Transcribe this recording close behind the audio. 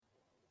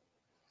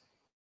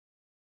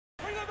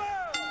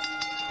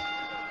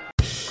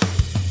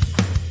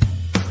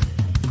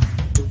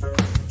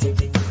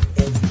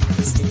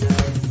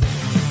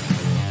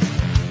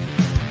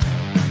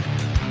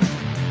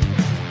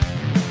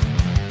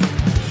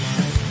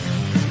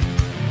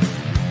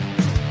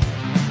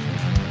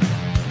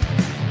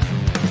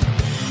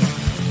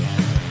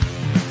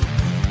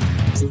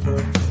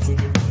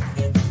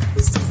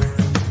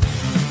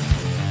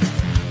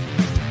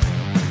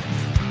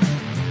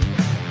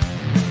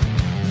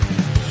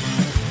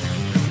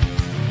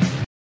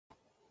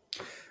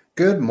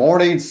Good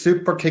morning,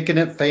 Super Kicking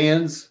It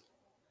fans.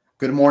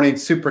 Good morning,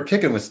 Super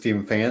Kicking with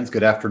Steven fans.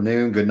 Good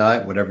afternoon, good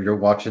night, whatever you're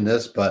watching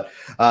this. But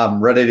I'm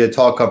ready to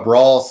talk up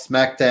Raw,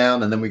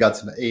 SmackDown, and then we got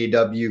some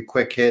AEW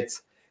quick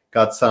hits,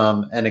 got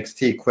some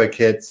NXT quick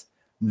hits.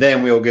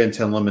 Then we'll get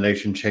into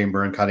Elimination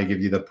Chamber and kind of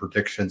give you the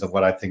predictions of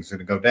what I think is going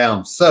to go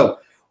down. So,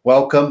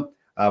 welcome.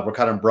 We're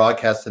kind of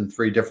broadcasting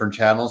 3 different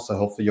channels, so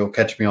hopefully you'll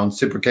catch me on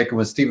Super Kicking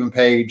with Steven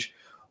Page,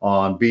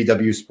 on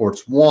BW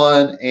Sports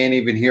 1, and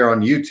even here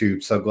on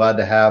YouTube. So glad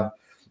to have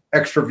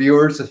extra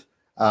viewers.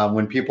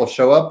 When people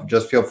show up,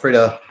 just feel free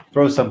to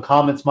throw some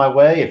comments my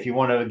way. If you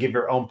want to give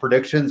your own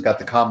predictions, got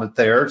the comment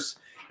there.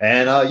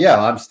 And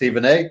I'm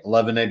Stephen A,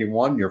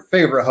 1181, your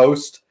favorite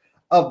host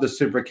of the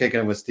Super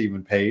Kicking with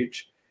Steven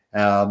Page.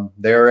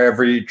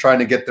 They're trying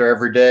to get there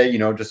every day,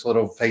 just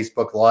little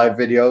Facebook Live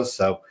videos.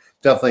 So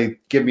definitely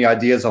give me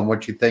ideas on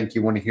what you think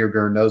you want to hear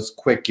during those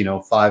quick,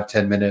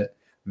 5-10 minute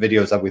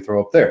videos that we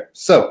throw up there.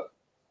 So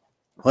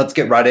let's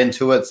get right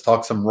into it. Let's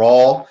talk some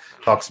Raw,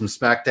 talk some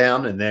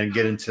SmackDown, and then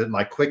get into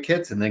my quick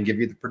hits and then give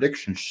you the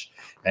predictions.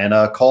 And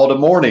call it a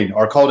morning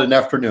or call it an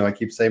afternoon. I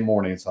keep saying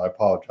morning, so I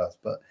apologize.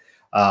 But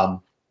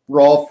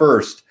Raw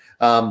first.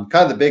 Kind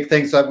of the big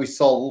things that we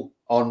saw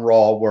on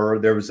Raw were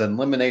there was an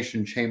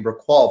Elimination Chamber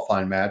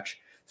qualifying match.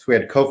 So we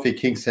had Kofi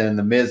Kingston and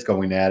The Miz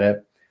going at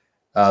it.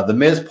 The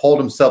Miz pulled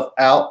himself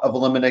out of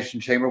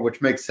Elimination Chamber,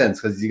 which makes sense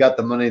because he got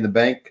the Money in the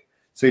Bank.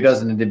 So he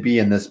doesn't need to be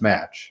in this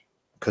match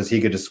because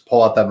he could just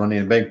pull out that Money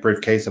in the Bank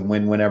briefcase and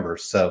win whenever.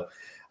 So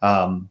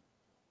I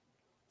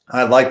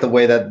like the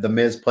way that The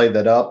Miz played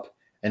that up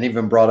and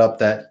even brought up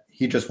that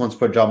he just wants to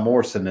put John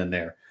Morrison in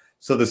there.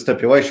 So the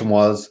stipulation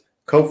was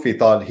Kofi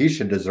thought he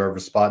should deserve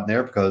a spot in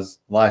there because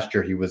last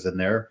year he was in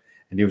there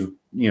and he was,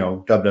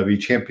 WWE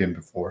champion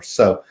before.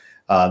 So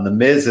the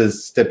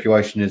Miz's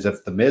stipulation is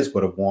if The Miz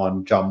would have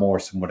won, John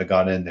Morrison would have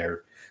got in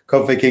there.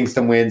 Kofi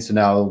Kingston wins, so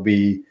now it'll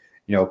be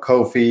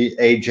Kofi,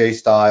 AJ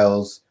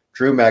Styles,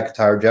 Drew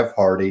McIntyre, Jeff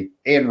Hardy,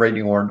 and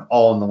Randy Orton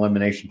all in the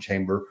Elimination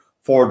Chamber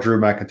for Drew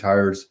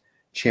McIntyre's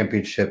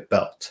championship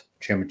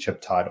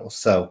title.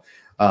 So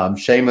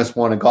Sheamus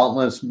won a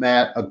gauntlet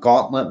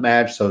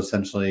match. So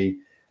essentially,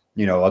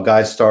 a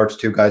guy starts,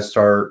 2 guys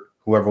start,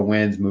 whoever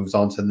wins moves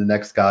on to the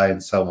next guy,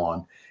 and so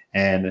on.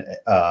 And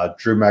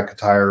Drew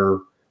McIntyre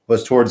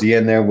was towards the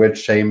end there with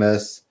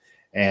Sheamus,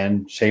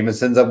 and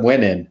Sheamus ends up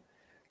winning.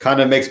 Kind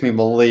of makes me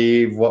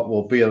believe what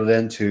we'll build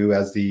into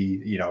as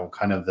the,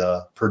 kind of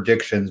the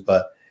predictions.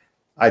 But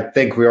I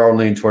think we are all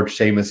leaning towards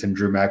Sheamus and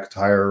Drew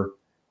McIntyre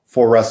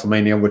for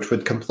WrestleMania, which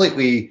would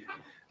completely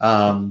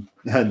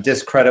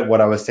discredit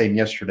what I was saying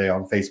yesterday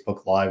on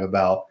Facebook Live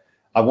about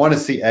I want to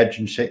see Edge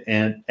and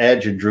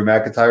Drew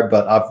McIntyre,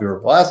 but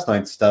after last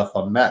night's stuff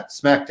on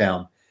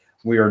SmackDown,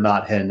 we are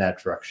not heading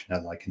that direction,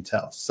 as I can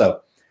tell.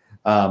 So,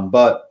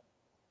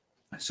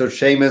 so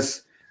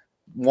Sheamus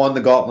won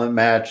the gauntlet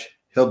match.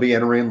 He'll be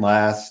entering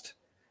last.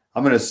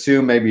 I'm going to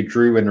assume maybe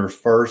Drew enters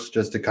first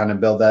just to kind of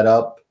build that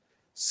up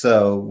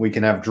so we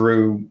can have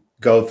Drew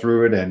go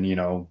through it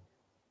and,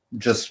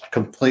 just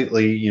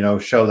completely,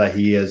 show that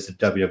he is the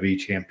WWE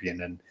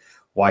champion and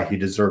why he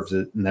deserves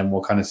it. And then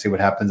we'll kind of see what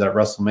happens at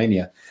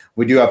WrestleMania.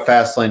 We do have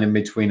Fastlane in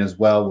between as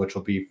well, which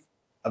will be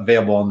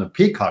available on the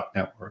Peacock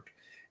Network.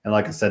 And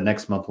like I said,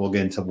 next month we'll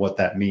get into what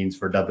that means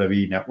for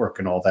WWE Network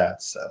and all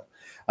that. So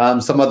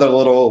some other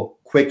little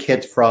quick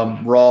hits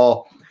from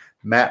Raw.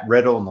 Matt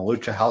Riddle and the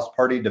Lucha House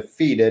Party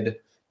defeated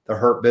the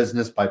Hurt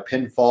Business by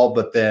pinfall,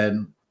 but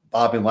then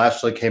Bobby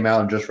Lashley came out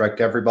and just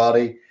wrecked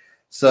everybody.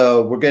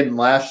 So we're getting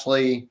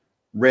Lashley,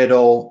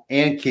 Riddle,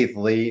 and Keith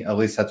Lee. At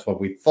least that's what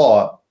we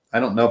thought.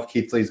 I don't know if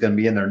Keith Lee is going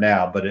to be in there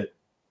now, but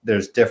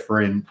there's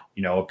different,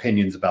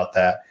 opinions about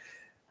that.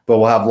 But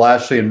we'll have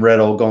Lashley and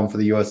Riddle going for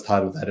the U.S.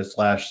 title. That is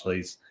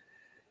Lashley's.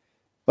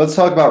 Let's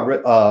talk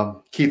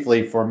about Keith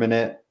Lee for a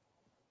minute.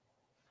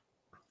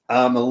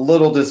 I'm a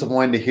little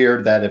disappointed to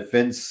hear that if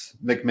Vince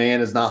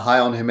McMahon is not high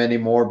on him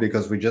anymore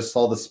because we just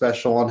saw the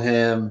special on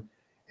him.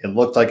 It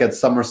looked like at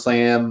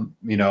SummerSlam,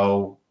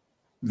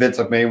 Vince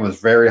McMahon was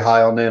very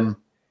high on him.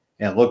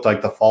 And it looked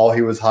like the fall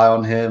he was high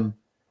on him.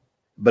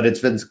 But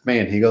it's Vince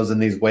McMahon. He goes in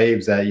these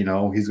waves that,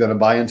 he's going to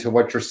buy into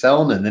what you're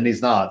selling and then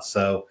he's not.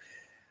 So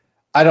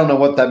I don't know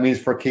what that means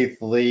for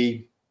Keith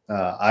Lee.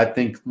 I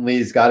think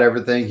Lee's got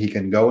everything. He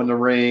can go in the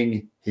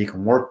ring. He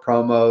can work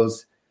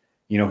promos.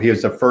 He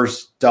was the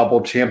first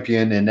double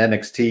champion in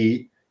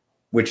NXT,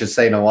 which is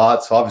saying a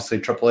lot. So obviously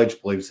Triple H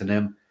believes in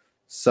him.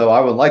 So I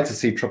would like to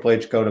see Triple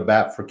H go to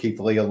bat for Keith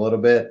Lee a little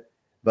bit.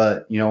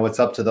 But, it's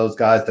up to those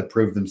guys to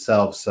prove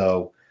themselves.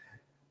 So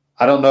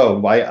I don't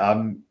know.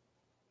 I'm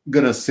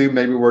going to assume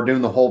maybe we're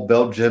doing the whole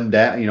build Jim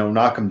down,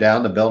 knock him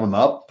down to build him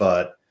up.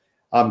 But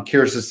I'm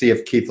curious to see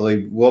if Keith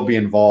Lee will be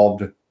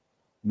involved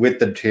with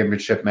the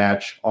championship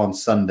match on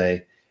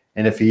Sunday.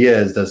 And if he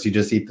is, does he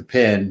just eat the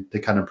pin to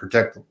kind of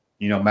protect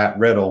Matt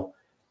Riddle,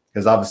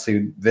 because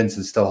obviously Vince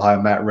is still high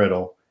on Matt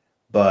Riddle.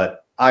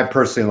 But I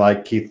personally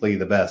like Keith Lee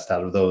the best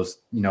out of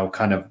those,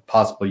 kind of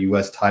possible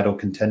U.S. title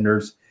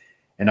contenders.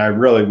 And I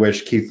really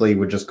wish Keith Lee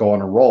would just go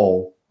on a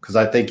roll because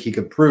I think he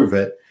could prove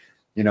it.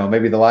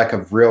 maybe the lack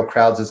of real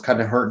crowds is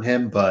kind of hurting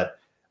him, but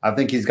I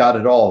think he's got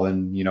it all.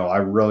 And, I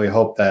really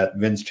hope that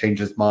Vince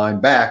changes his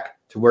mind back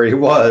to where he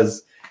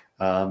was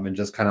and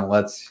just kind of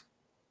lets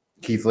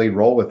Keith Lee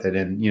roll with it.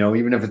 And,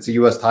 even if it's a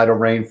U.S. title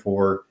reign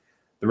for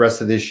the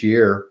rest of this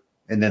year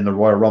and then the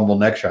Royal Rumble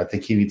next year, I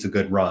think he needs a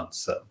good run.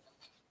 So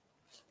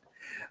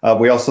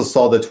we also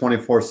saw the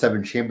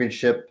 24/7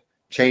 championship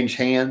change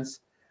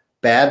hands.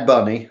 Bad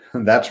Bunny,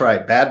 that's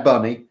right, Bad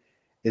Bunny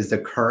is the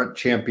current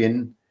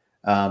champion.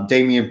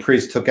 Damian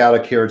Priest took out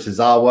Akira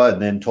Tozawa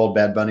and then told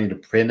Bad Bunny to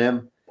pin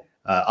him.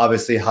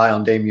 Obviously high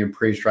on Damian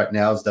Priest right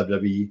now is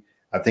WWE.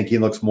 I think he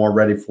looks more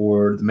ready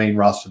for the main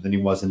roster than he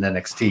was in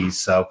NXT.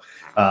 So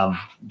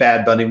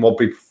Bad Bunny won't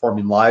be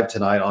performing live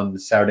tonight on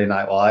Saturday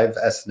Night Live,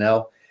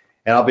 SNL.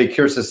 And I'll be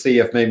curious to see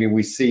if maybe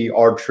we see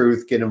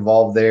R-Truth get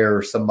involved there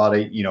or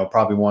somebody,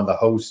 probably one of the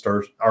hosts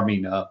or,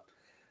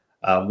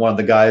 one of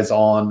the guys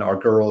on or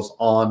girls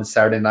on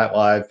Saturday Night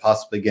Live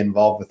possibly get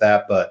involved with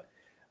that. But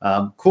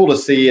cool to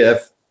see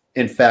if,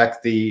 in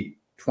fact, the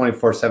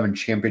 24/7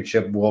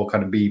 championship will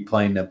kind of be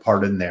playing a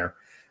part in there.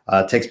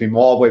 It takes me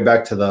all the way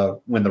back to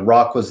when The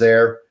Rock was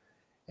there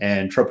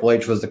and Triple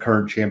H was the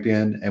current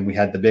champion, and we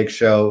had the Big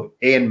Show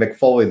and Mick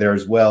Foley there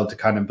as well to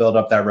kind of build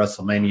up that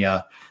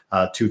WrestleMania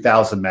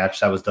 2000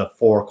 match. That was the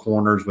four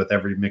corners with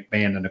every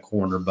McMahon in a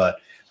corner, but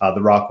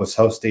The Rock was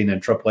hosting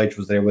and Triple H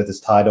was there with his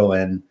title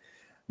and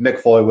Mick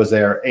Foley was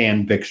there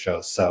and Big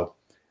Show. So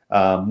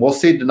we'll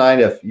see tonight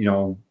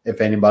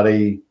if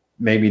anybody,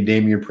 maybe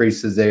Damian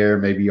Priest is there,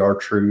 maybe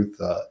R-Truth.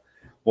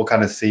 We'll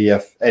kind of see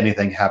if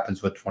anything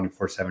happens with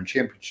 24/7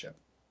 championship.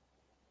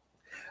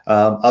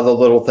 Other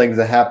little things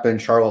that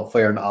happened, Charlotte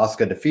Flair and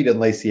Asuka defeated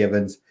Lacey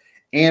Evans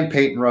and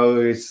Peyton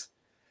Royce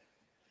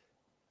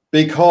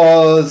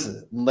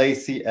because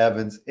Lacey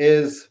Evans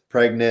is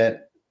pregnant.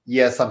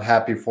 Yes, I'm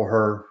happy for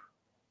her,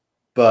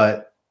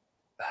 but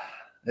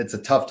it's a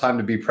tough time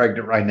to be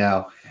pregnant right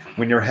now.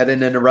 When you're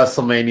heading into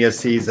WrestleMania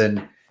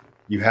season,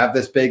 you have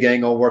this big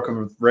angle working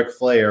with Ric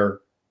Flair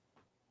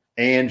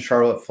and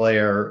Charlotte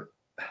Flair.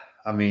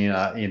 I mean,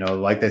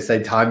 like they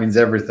say, timing's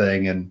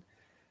everything, and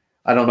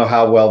I don't know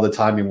how well the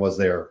timing was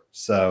there.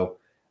 So,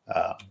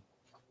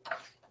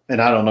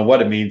 and I don't know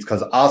what it means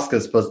because Asuka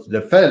is supposed to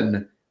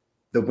defend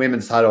the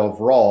women's title of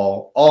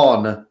Raw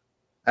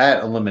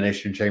at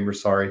Elimination Chamber,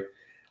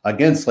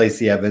 against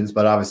Lacey Evans.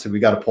 But obviously, we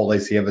got to pull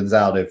Lacey Evans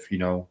out if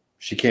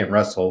she can't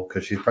wrestle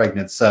because she's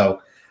pregnant.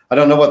 So I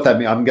don't know what that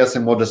means. I'm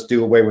guessing we'll just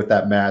do away with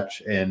that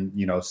match and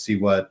see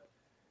what.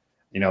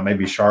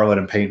 Maybe Charlotte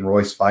and Peyton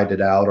Royce fight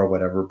it out or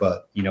whatever,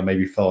 but,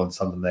 maybe fill in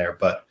something there.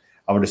 But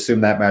I would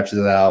assume that match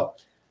is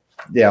out.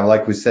 Yeah,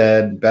 like we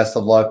said, best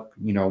of luck,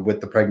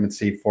 with the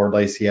pregnancy for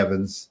Lacey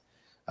Evans.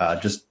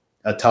 Just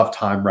a tough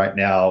time right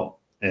now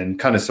and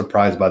kind of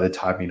surprised by the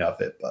timing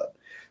of it. But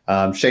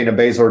Shayna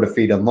Baszler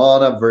defeated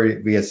Lana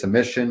via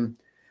submission.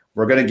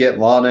 We're going to get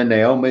Lana and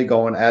Naomi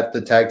going at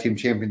the tag team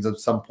champions at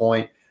some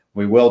point.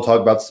 We will talk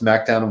about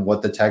SmackDown and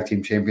what the tag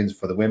team champions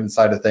for the women's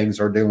side of things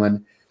are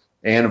doing.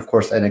 And, of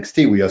course,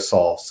 NXT we just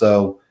saw.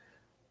 So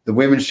the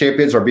women's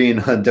champions are being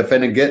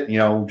defended,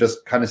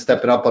 just kind of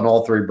stepping up on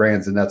all three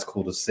brands, and that's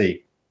cool to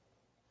see.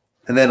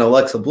 And then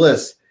Alexa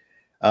Bliss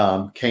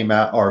was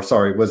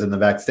in the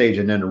backstage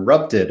and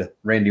interrupted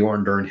Randy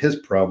Orton during his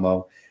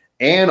promo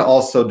and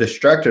also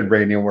distracted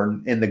Randy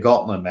Orton in the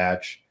gauntlet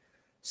match.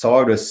 So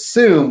I would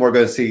assume we're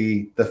going to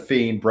see The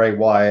Fiend, Bray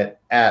Wyatt,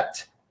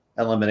 at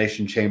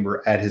Elimination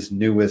Chamber at his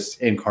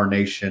newest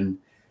incarnation,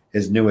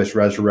 his newest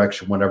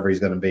resurrection, whatever he's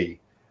going to be.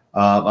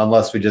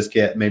 Unless we just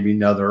get maybe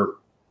another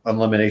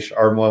elimination,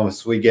 or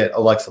once we get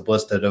Alexa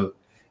Bliss to,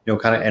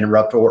 kind of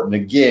interrupt Orton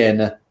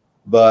again.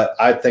 But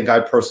I think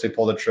I'd personally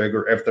pull the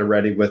trigger if they're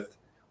ready with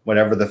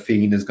whatever The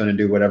Fiend is going to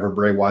do, whatever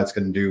Bray Wyatt's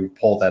going to do,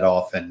 pull that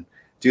off and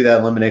do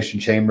that Elimination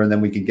Chamber, and then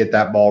we can get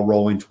that ball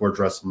rolling towards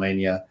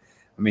WrestleMania.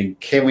 I mean,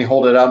 can we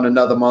hold it out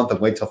another month and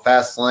wait till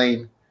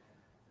Fastlane?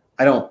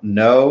 I don't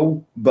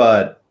know,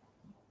 but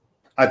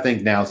I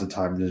think now's the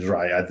time is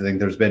right. I think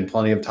there's been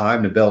plenty of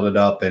time to build it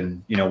up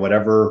and,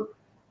 whatever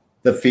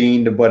The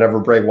Fiend, whatever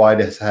Bray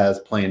Wyatt has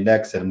playing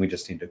next, and we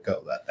just need to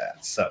go at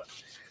that. So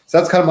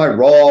that's kind of my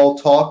Raw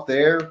talk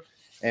there,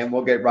 and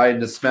we'll get right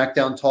into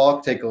SmackDown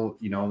talk,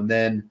 and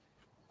then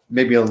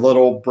maybe a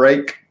little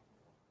break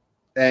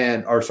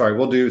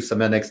we'll do some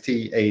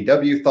NXT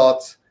AEW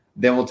thoughts.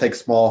 Then we'll take a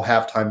small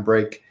halftime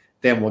break.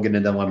 Then we'll get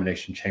into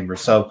Elimination Chamber.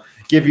 So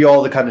give you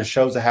all the kind of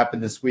shows that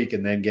happened this week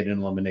and then get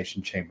into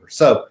Elimination Chamber.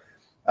 So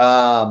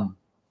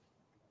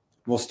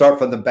we'll start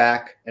from the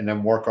back and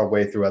then work our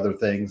way through other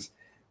things.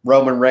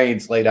 Roman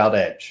Reigns laid out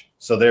Edge.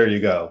 So there you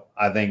go.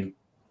 I think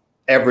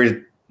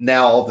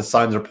now all the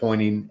signs are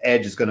pointing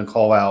Edge is going to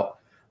call out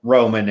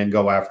Roman and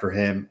go after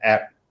him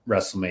at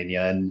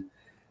WrestleMania. And,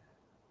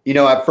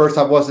 at first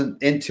I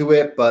wasn't into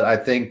it, but I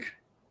think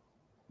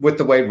with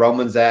the way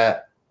Roman's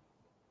at,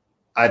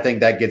 I think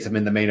that gets him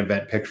in the main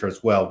event picture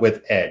as well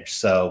with Edge.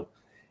 So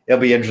it'll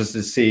be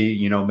interesting to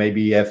see,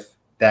 maybe if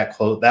that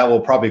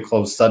will probably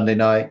close Sunday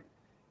night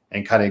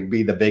and kind of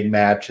be the big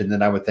match. And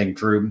then I would think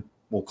Drew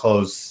will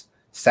close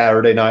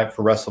Saturday night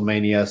for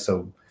WrestleMania.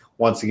 So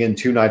once again,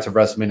 2 nights of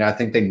WrestleMania. I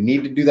think they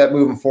need to do that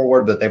moving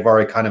forward, but they've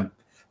already kind of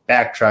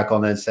backtracked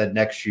on that and said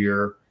next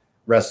year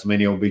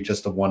WrestleMania will be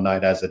just a one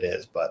night as it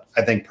is. But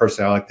I think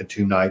personally, I like the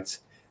 2 nights.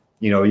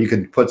 You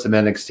can put some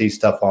NXT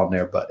stuff on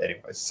there. But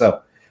anyways,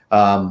 so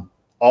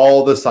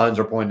all the signs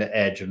are pointing to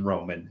Edge and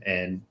Roman.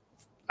 And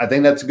I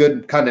think that's a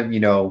good kind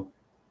of,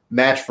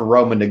 match for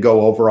Roman to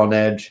go over on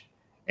Edge.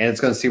 And it's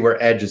going to see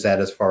where Edge is at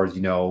as far as,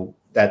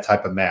 that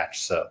type of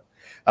match. So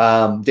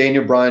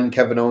Daniel Bryan,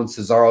 Kevin Owens,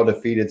 Cesaro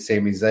defeated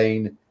Sami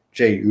Zayn,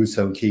 Jey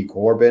Uso, and King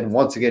Corbin.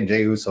 Once again,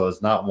 Jey Uso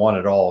has not won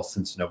at all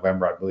since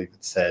November, I believe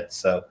it said.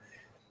 So,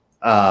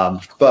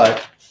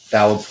 but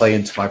that will play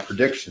into my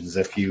predictions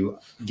if you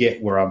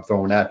get where I'm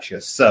throwing at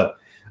you. So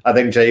I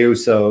think Jey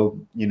Uso,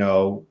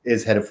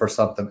 is headed for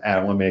something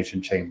at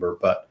Elimination Chamber.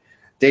 But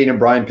Daniel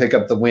Bryan pick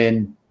up the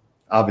win.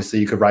 Obviously,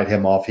 you could write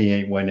him off. He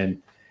ain't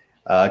winning.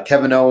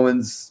 Kevin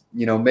Owens,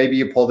 maybe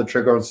you pull the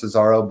trigger on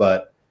Cesaro,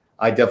 but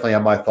I definitely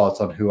have my thoughts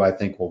on who I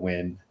think will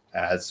win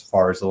as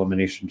far as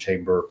Elimination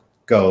Chamber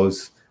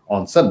goes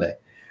on Sunday.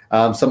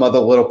 Some other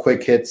little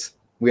quick hits.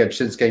 We had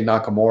Shinsuke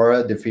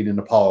Nakamura defeating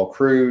Apollo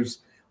Crews.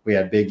 We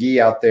had Big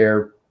E out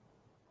there.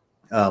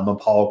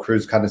 Apollo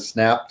Crews kind of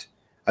snapped.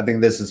 I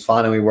think this is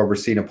finally where we're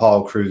seeing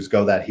Apollo Crews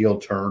go that heel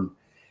turn.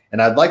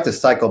 And I'd like to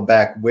cycle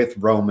back with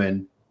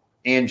Roman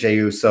and Jey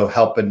Uso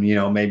helping,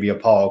 maybe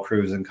Apollo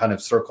Crews and kind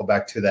of circle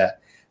back to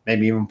that.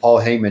 Maybe even Paul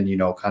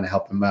Heyman, kind of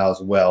help him out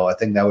as well. I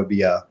think that would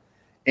be a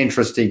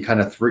interesting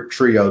kind of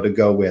trio to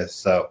go with.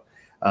 So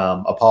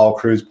Apollo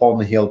Crews pulling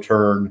the heel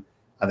turn.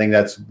 I think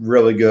that's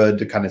really good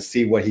to kind of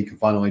see what he can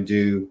finally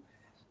do.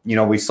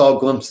 We saw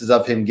glimpses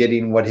of him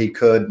getting what he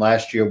could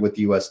last year with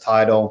the U.S.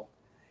 title.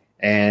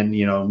 And,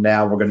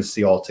 now we're going to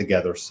see all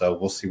together. So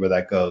we'll see where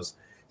that goes.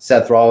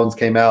 Seth Rollins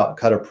came out,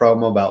 cut a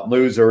promo about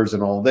losers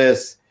and all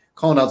this,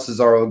 calling out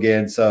Cesaro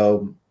again.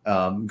 So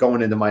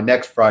going into my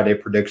next Friday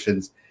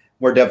predictions,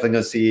 we're definitely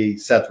going to see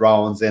Seth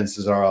Rollins and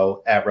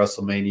Cesaro at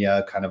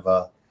WrestleMania, kind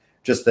of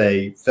just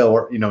a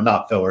filler,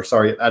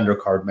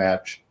 undercard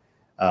match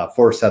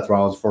for Seth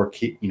Rollins, for,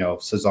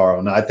 Cesaro.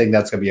 And I think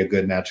that's going to be a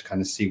good match to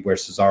kind of see where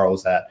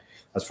Cesaro's at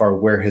as far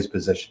as where his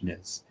position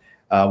is.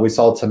 We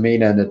saw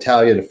Tamina and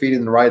Natalya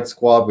defeating the Riot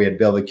Squad. We had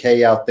Billie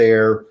Kay out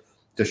there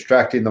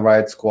distracting the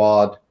Riot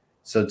Squad.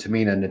 So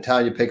Tamina and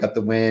Natalya pick up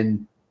the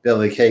win.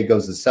 Billie Kay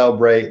goes to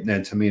celebrate, and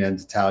then Tamina and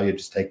Natalya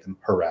just take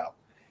her out.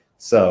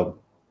 So,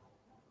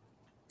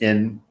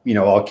 and,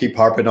 I'll keep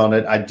harping on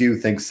it. I do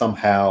think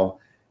somehow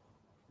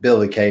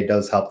Billie Kay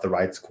does help the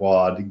Riot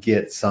Squad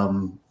get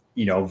some,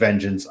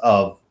 vengeance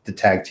of the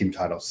tag team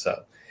titles.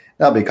 So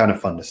that'll be kind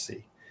of fun to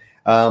see.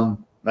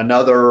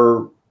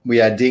 We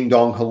had Ding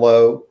Dong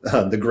Hello,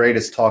 the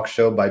greatest talk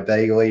show by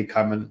Bayley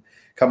coming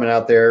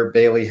out there.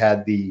 Bayley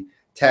had the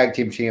tag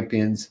team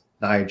champions,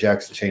 Nia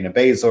Jax and Shayna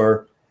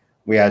Baszler.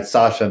 We had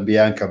Sasha and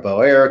Bianca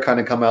Belair kind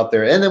of come out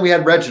there. And then we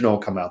had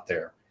Reginald come out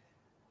there.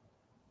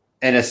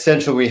 And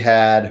essentially we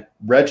had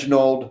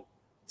Reginald,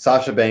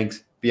 Sasha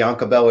Banks,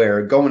 Bianca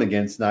Belair going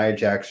against Nia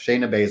Jax,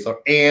 Shayna Baszler,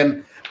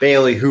 and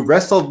Bayley, who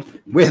wrestled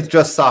with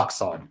just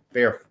socks on,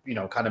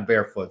 kind of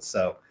barefoot.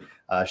 So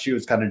she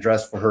was kind of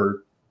dressed for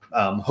her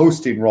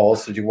hosting role,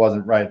 so she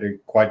wasn't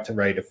quite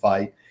ready to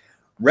fight.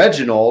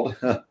 Reginald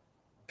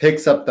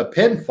picks up the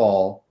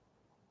pinfall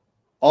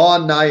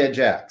on Nia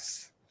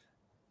Jax.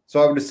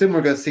 So I would assume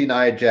we're going to see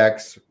Nia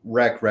Jax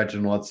wreck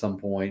Reginald at some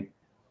point,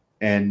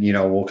 and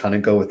we'll kind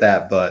of go with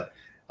that. But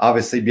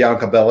obviously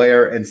Bianca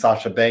Belair and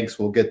Sasha Banks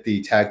will get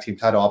the tag team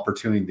title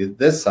opportunity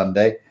this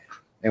Sunday,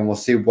 and we'll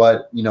see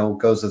what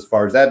goes as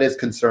far as that is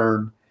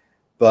concerned.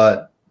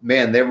 But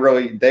man, they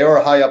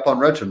are high up on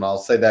Reginald. I'll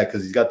say that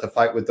because he's got to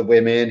fight with the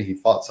women. He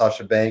fought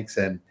Sasha Banks,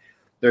 and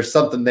there's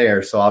something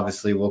there. So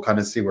obviously we'll kind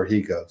of see where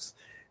he goes.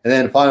 And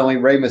then finally,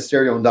 Rey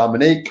Mysterio and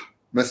Dominic.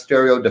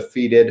 Mysterio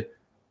defeated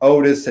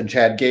Otis and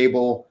Chad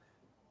Gable.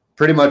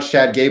 Pretty much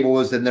Chad Gable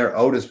was in there.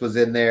 Otis was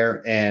in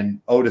there,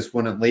 and Otis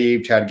wouldn't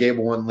leave. Chad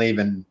Gable wouldn't leave,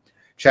 and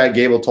Chad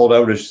Gable told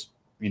Otis,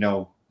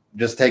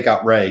 just take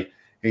out Rey.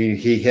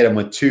 He hit him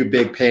with 2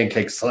 big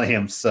pancake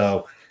slams.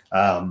 So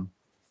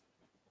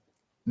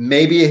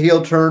maybe a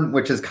heel turn,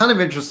 which is kind of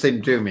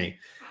interesting to me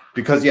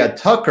because you had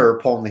Tucker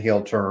pulling the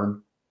heel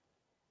turn,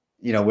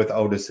 with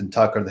Otis and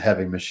Tucker, the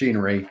heavy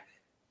machinery.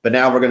 But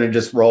now we're going to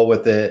just roll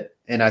with it.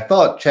 And I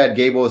thought Chad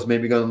Gable was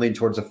maybe going to lean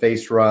towards a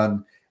face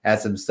run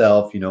as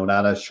himself,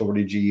 not a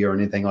Shorty G or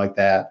anything like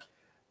that.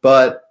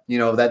 But,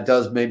 that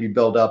does maybe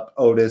build up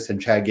Otis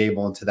and Chad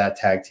Gable into that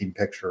tag team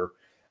picture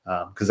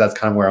because that's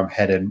kind of where I'm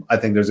headed. I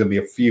think there's going to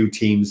be a few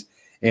teams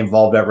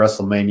involved at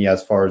WrestleMania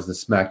as far as the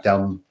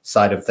SmackDown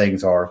side of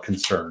things are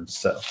concerned.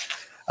 So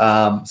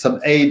some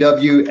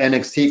AEW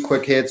NXT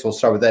quick hits. We'll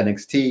start with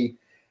NXT.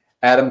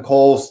 Adam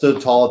Cole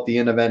stood tall at the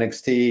end of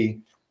NXT.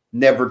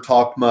 Never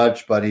talked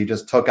much, but he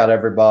just took out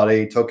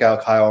everybody, took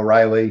out Kyle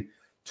O'Reilly,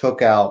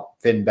 took out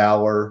Finn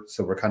Balor.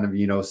 So we're kind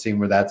of, seeing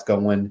where that's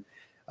going.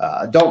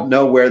 Don't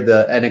know where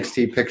the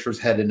NXT picture's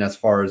headed as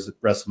far as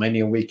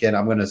WrestleMania weekend.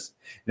 I'm going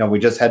to, we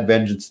just had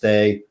Vengeance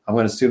Day. I'm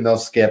going to assume they'll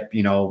skip,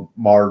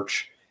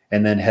 March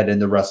and then head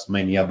into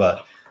WrestleMania.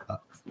 But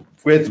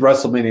with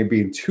WrestleMania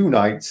being 2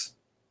 nights,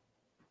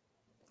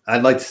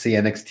 I'd like to see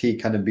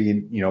NXT kind of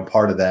being,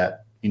 part of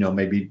that,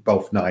 maybe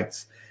both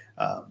nights.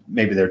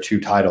 Maybe they're 2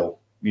 title,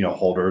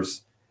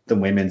 holders. The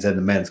women's and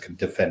the men's can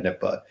defend it.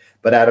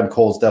 But Adam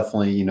Cole's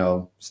definitely,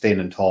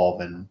 standing tall.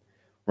 And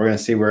we're going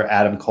to see where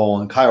Adam Cole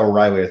and Kyle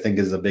O'Reilly, I think,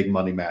 is a big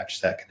money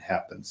match that can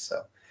happen.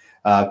 So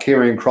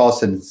Karrion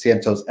Kross and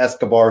Santos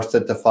Escobar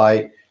set to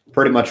fight.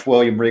 Pretty much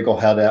William Regal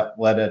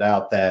let it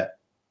out that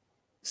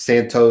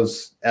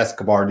Santos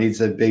Escobar needs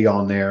to be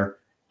on there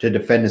to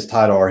defend his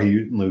title or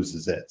he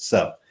loses it.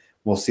 So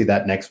we'll see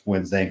that next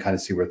Wednesday and kind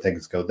of see where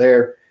things go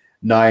there.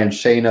 Nia and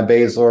Shayna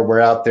Baszler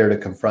were out there to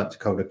confront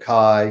Dakota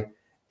Kai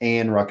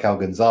and Raquel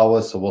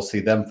Gonzalez. So we'll see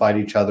them fight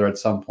each other at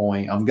some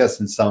point. I'm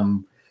guessing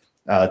some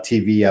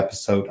TV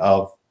episode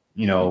of,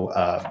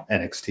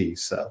 NXT.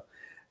 So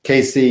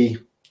Casey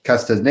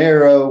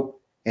Castanero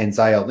and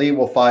Xia Li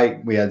will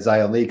fight. We had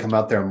Xia Li come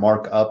out there and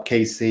mark up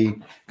Casey,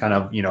 kind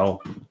of,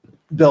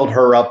 build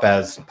her up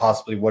as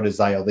possibly what is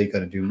Xia Li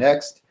going to do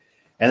next.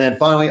 And then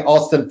finally,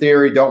 Austin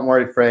Theory. Don't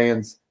worry,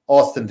 friends.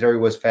 Austin Theory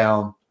was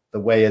found. The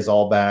way is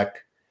all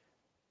back.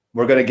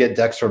 We're going to get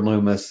Dexter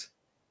Lumis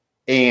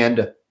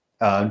and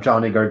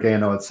Johnny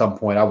Gargano at some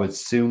point. I would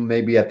assume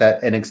maybe at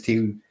that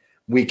NXT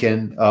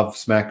weekend of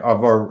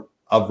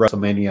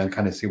WrestleMania and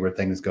kind of see where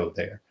things go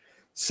there.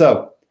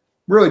 So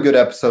really good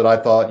episode, I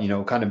thought,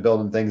 kind of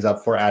building things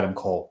up for Adam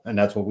Cole. And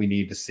that's what we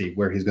need to see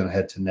where he's going to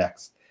head to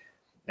next.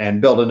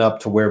 And building up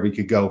to where we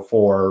could go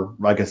for,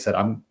 like I said,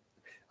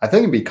 I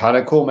think it'd be kind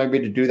of cool maybe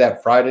to do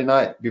that Friday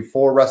night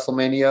before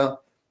WrestleMania.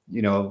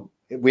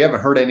 We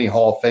haven't heard any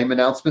Hall of Fame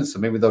announcements, so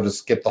maybe they'll just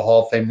skip the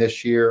Hall of Fame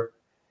this year.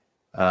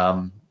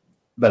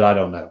 But I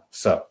don't know.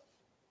 So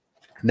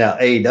now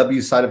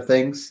AEW side of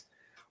things,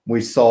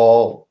 we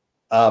saw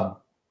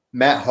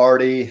Matt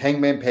Hardy,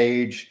 Hangman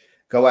Page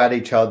go at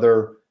each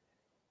other,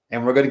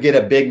 and we're going to get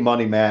a big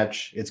money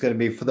match. It's going to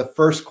be for the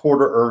first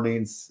quarter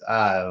earnings.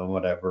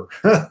 Whatever.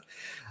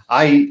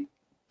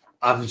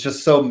 I'm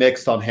just so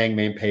mixed on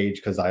Hangman Page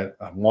because I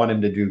want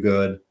him to do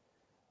good.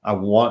 I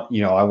want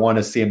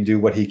to see him do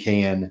what he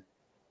can.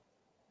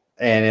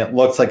 And it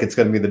looks like it's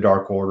going to be the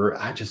Dark Order.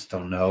 I just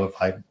don't know if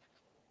I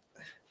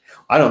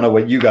don't know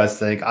what you guys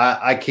think.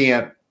 I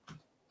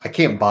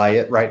can't buy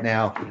it right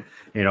now.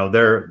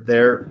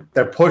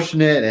 They're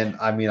pushing it. And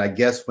I mean, I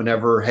guess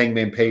whenever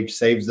Hangman Page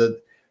saves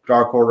the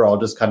Dark Order, I'll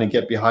just kind of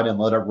get behind it and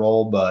let it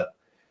roll. But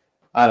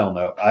I don't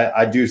know.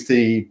 I do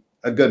see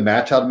a good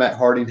match out of Matt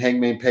Hardy and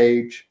Hangman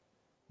Page.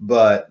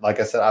 But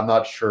like I said, I'm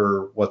not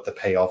sure what the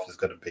payoff is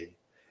going to be.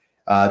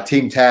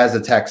 Team Taz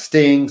attacked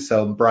Sting.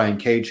 So Brian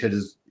Cage hit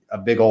a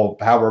big old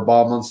power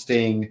bomb on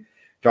Sting.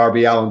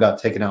 Darby Allin got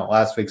taken out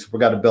last week. So we've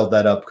got to build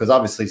that up because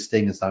obviously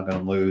Sting is not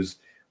going to lose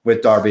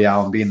with Darby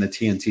Allin being the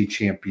TNT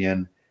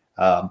champion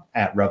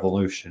at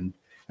Revolution.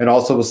 And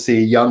also we'll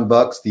see Young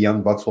Bucks. The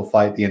Young Bucks will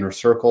fight the Inner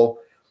Circle.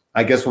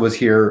 I guess what was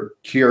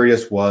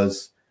curious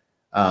was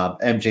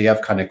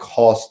MJF kind of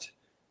cost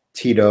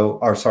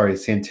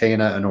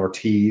Santana and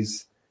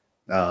Ortiz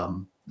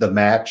the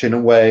match in a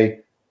way.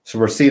 So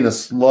we're seeing a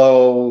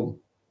slow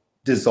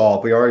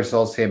dissolve. We already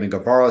saw Sammy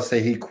Guevara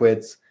say he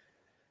quits.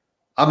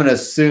 I'm going to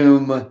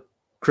assume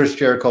Chris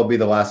Jericho will be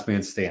the last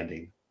man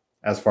standing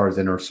as far as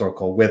Inner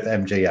Circle with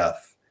MJF.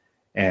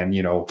 And,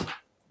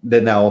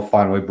 then that will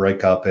finally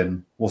break up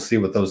and we'll see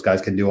what those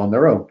guys can do on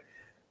their own.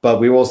 But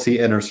we will see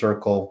Inner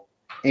Circle.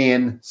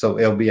 And so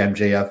it'll be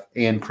MJF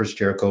and Chris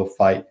Jericho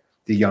fight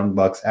the Young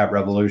Bucks at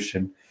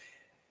Revolution.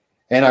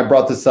 And I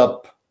brought this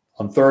up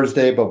on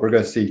Thursday, but we're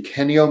going to see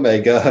Kenny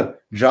Omega,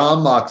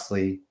 Jon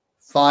Moxley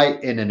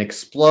fight in an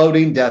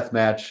exploding death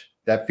match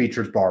that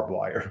features barbed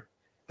wire.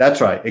 That's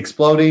right,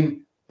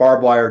 exploding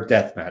barbed wire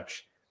death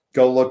match.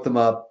 Go look them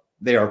up.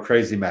 They are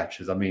crazy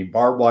matches. I mean,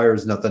 barbed wire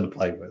is nothing to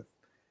play with,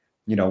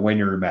 when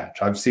you're in a match.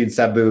 I've seen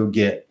Sabu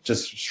get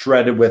just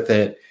shredded with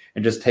it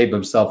and just tape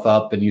himself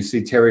up, and you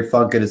see Terry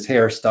Funk and his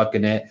hair stuck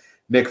in it.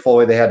 Mick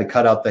Foley, they had to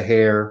cut out the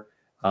hair.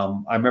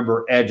 I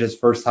remember Edge's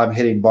first time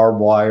hitting barbed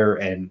wire,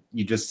 and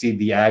you just see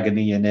the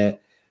agony in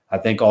it. I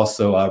think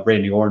also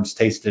Randy Orton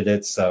tasted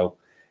it. So,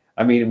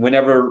 I mean,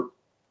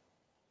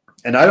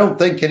 and I don't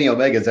think Kenny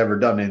Omega's ever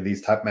done any of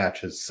these type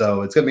matches.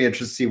 So it's going to be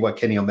interesting to see what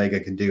Kenny Omega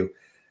can do.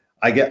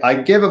 I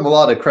give him a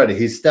lot of credit.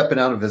 He's stepping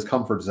out of his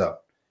comfort zone.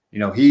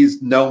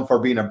 He's known for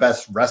being a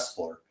best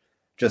wrestler,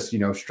 just,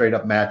 straight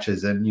up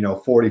matches and,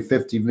 40,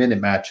 50-minute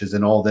matches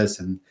and all this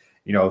and,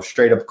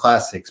 straight up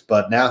classics.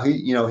 But now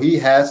he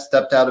has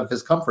stepped out of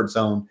his comfort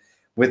zone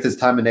with his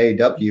time in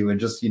AEW and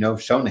just,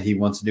 shown that he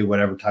wants to do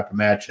whatever type of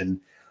match. And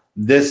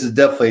this is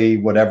definitely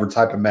whatever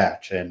type of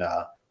match. And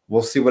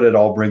we'll see what it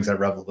all brings at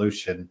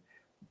Revolution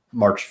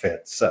March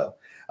 5th. So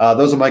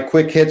those are my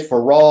quick hits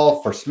for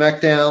Raw, for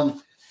SmackDown,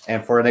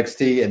 and for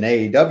NXT and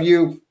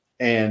AEW.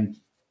 And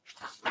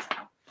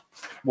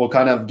we'll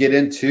kind of get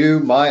into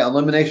my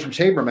Elimination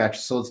Chamber match.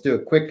 So let's do a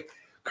quick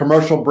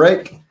commercial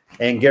break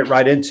and get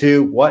right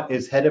into what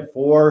is headed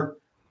for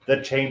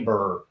the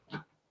Chamber.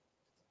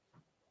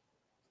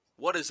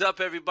 What is up,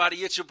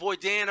 everybody? It's your boy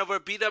Dan over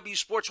at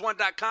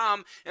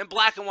BWSports1.com and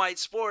Black and White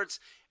Sports.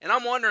 And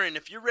I'm wondering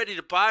if you're ready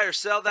to buy or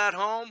sell that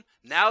home,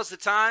 now's the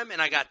time, and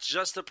I got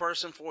just the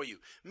person for you.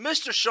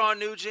 Mr. Sean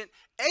Nugent,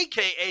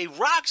 a.k.a.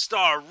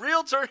 Rockstar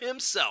Realtor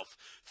himself.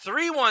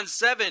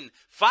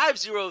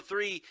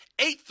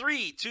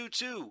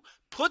 317-503-8322.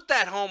 Put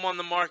that home on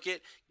the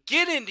market.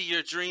 Get into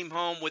your dream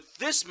home with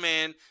this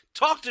man.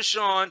 Talk to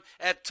Sean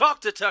at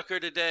Talk to Tucker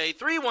today,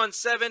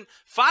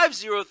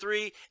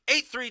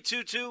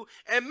 317-503-8322,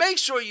 and make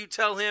sure you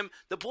tell him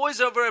the boys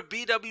over at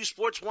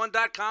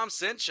BWSports1.com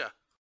sent you.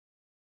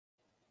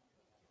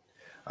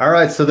 All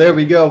right, so there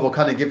we go. We'll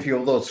kind of give you a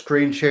little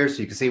screen share so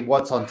you can see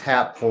what's on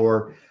tap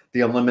for the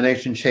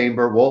Elimination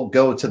Chamber. We'll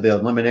go to the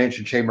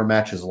Elimination Chamber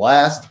matches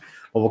last,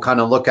 but we'll kind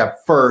of look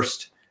at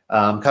first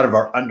kind of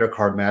our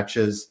undercard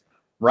matches.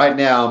 Right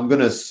now, I'm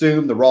going to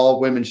assume the Raw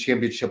Women's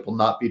Championship will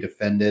not be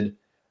defended.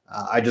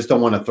 I just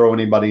don't want to throw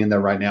anybody in there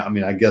right now. I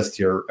mean, I guess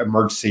your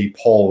emergency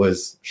poll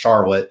is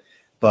Charlotte,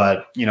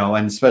 but, you know,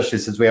 and especially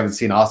since we haven't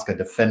seen Asuka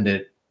defend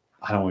it.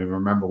 I don't even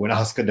remember when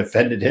Asuka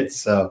defended it.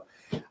 So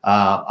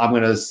I'm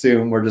going to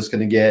assume we're just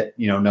going to get,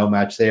 you know, no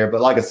match there.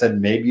 But like I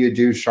said, maybe you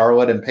do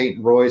Charlotte and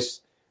Peyton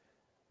Royce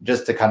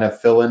just to kind of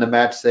fill in a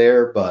match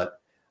there. But,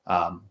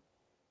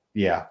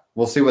 yeah,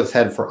 we'll see what's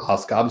ahead for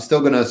Asuka. I'm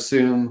still going to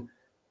assume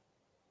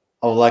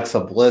Alexa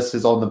Bliss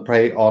is on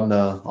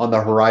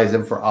the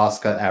horizon for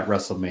Asuka at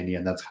WrestleMania,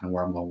 and that's kind of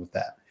where I'm going with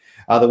that.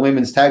 The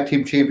Women's Tag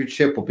Team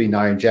Championship will be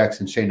Nia Jax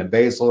and Shayna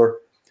Baszler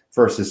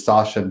versus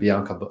Sasha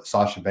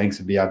Banks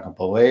and Bianca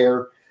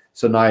Belair.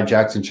 So Nia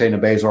Jax and Shayna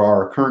Baszler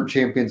are our current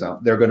champions.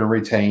 They're going to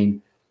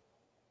retain.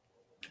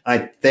 I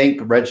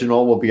think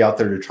Reginald will be out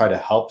there to try to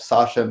help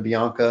Sasha and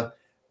Bianca,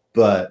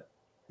 but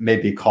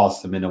maybe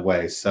cost them in a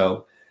way.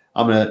 So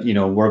we're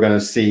going to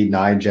see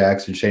Nia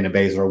Jax and Shayna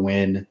Baszler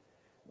win.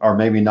 Or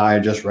maybe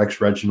Nia just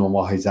wrecks Reginald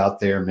while he's out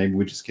there. Maybe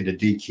we just get a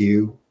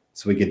DQ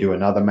so we could do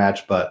another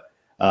match. But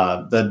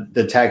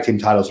the tag team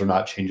titles are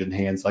not changing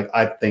hands. Like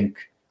I think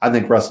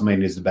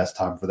WrestleMania is the best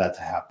time for that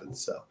to happen.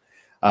 So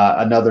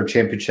another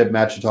championship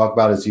match to talk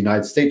about is the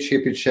United States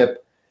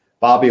Championship.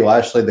 Bobby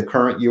Lashley, the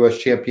current U.S.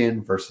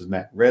 champion, versus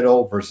Matt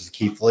Riddle versus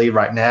Keith Lee.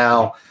 Right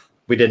now,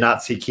 we did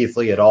not see Keith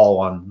Lee at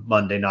all on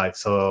Monday night.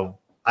 So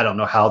I don't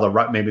know how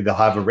maybe they'll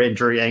have an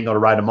injury angle to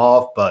write him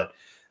off. But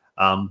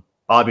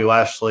Bobby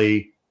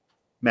Lashley,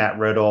 Matt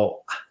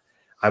Riddle.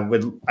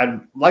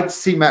 I'd like to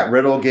see Matt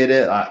Riddle get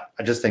it. I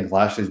just think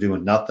Lashley's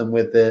doing nothing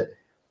with it.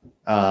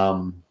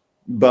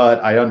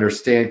 But I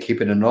understand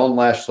keeping it on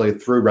Lashley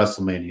through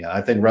WrestleMania.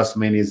 I think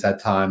WrestleMania is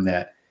that time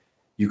that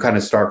you kind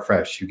of start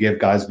fresh. You give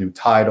guys new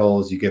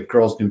titles, you give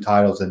girls new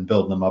titles, and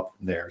build them up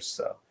from there.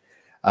 So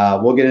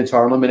we'll get into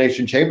our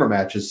Elimination Chamber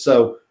matches.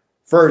 So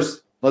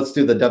first, let's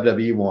do the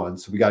WWE one.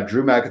 So we got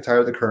Drew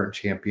McIntyre, the current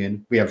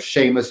champion. We have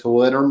Sheamus, who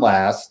will enter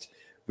last.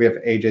 We have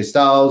AJ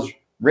Styles,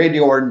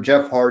 Randy Orton,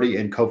 Jeff Hardy,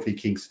 and Kofi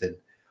Kingston,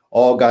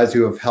 all guys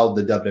who have held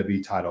the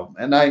WWE title.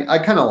 And I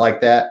kind of like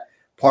that.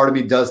 Part of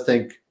me does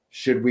think,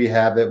 should we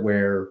have it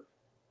where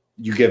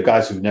you give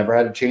guys who've never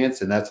had a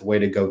chance, and that's a way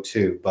to go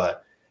too.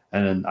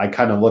 And I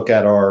kind of look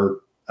at our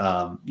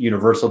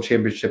Universal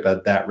Championship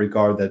at that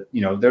regard that,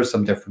 you know, there's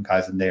some different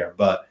guys in there.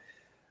 But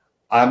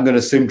I'm going to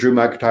assume Drew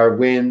McIntyre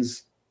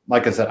wins.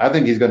 Like I said, I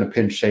think he's going to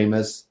pin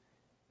Sheamus,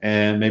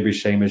 and maybe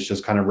Sheamus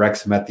just kind of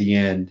wrecks him at the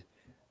end.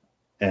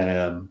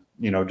 And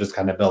just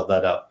kind of build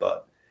that up.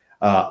 But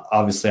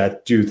obviously, I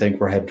do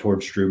think we're heading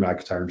towards Drew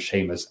McIntyre and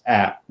Sheamus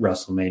at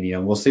WrestleMania.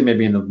 And we'll see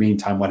maybe in the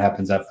meantime what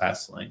happens at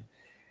Fastlane.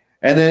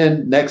 And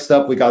then next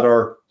up, we got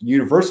our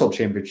Universal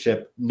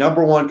Championship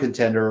number one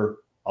contender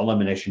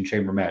Elimination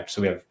Chamber match.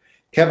 So we have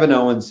Kevin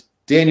Owens,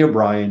 Daniel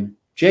Bryan,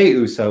 Jey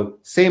Uso,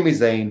 Sami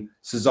Zayn,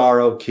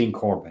 Cesaro, King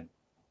Corbin.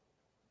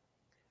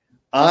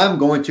 I'm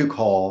going to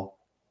call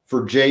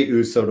for Jey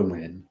Uso to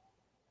win.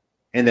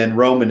 And then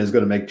Roman is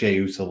going to make Jey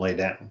Uso lay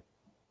down.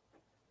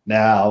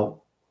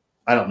 Now,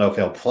 I don't know if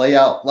it'll play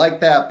out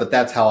like that, but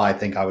that's how I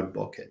think I would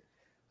book it.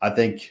 I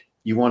think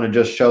you want to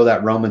just show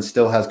that Roman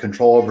still has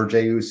control over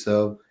Jey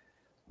Uso.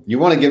 You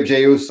want to give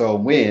Jey Uso a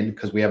win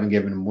because we haven't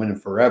given him winning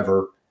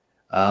forever.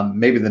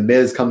 Maybe The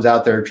Miz comes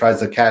out there, tries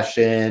to cash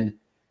in.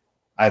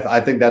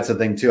 I think that's a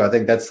thing too. I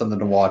think that's something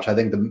to watch. I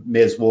think The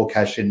Miz will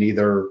cash in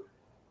either,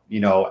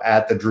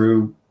 at the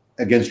Drew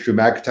against Drew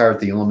McIntyre at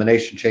the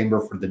Elimination Chamber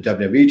for the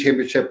WWE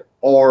Championship,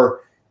 or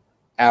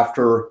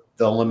after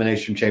the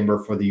Elimination Chamber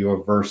for the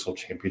Universal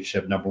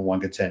Championship number one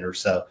contender.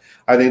 So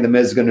I think The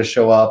Miz is going to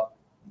show up,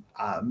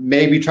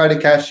 maybe try to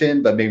cash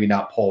in, but maybe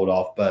not pull it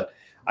off. But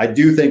I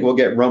do think we'll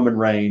get Roman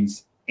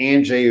Reigns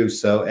and Jey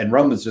Uso, and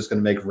Roman's just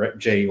going to make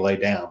Jey lay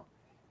down.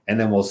 And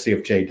then we'll see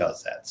if Jey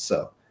does that.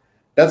 So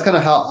that's kind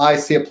of how I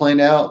see it playing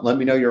out. Let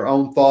me know your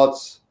own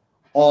thoughts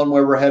on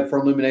where we're headed for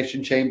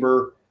Elimination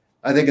Chamber.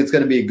 I think it's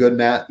going to be a good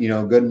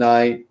good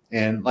night.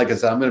 And like I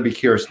said, I'm going to be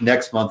curious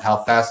next month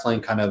how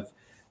Fastlane kind of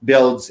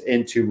builds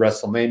into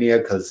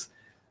WrestleMania, because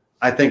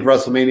I think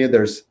WrestleMania,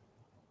 there's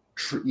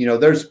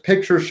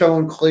pictures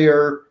showing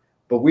clear,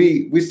 but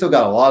we still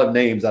got a lot of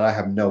names that I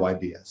have no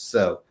idea.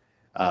 So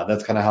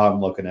that's kind of how I'm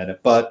looking at it.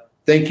 But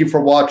thank you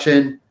for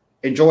watching.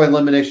 Enjoy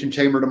Elimination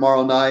Chamber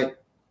tomorrow night.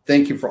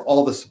 Thank you for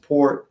all the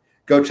support.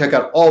 Go check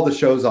out all the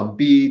shows on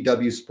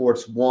BW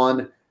Sports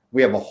 1.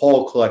 We have a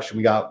whole collection.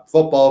 We got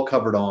football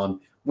covered on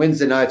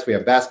Wednesday nights. We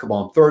have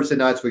basketball on Thursday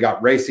nights. We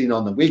got racing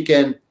on the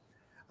weekend.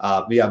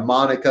 We have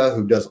Monica,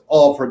 who does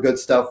all of her good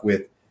stuff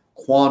with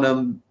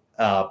quantum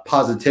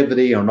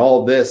positivity on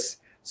all this.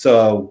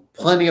 So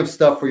plenty of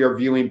stuff for your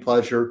viewing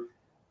pleasure.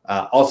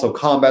 Also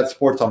combat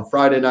sports on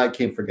Friday night.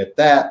 Can't forget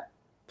that.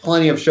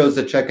 Plenty of shows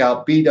to check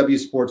out.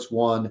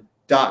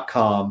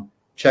 BWSports1.com.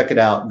 Check it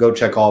out. Go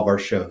check all of our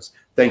shows.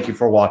 Thank you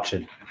for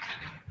watching.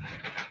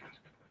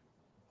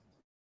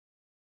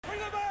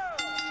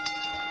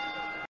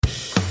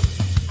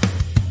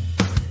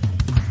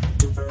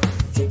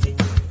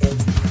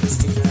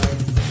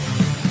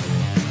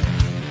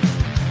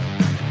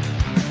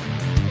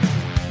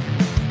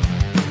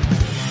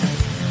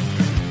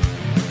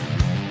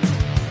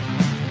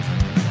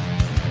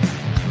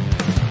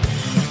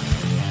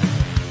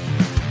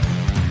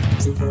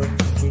 Super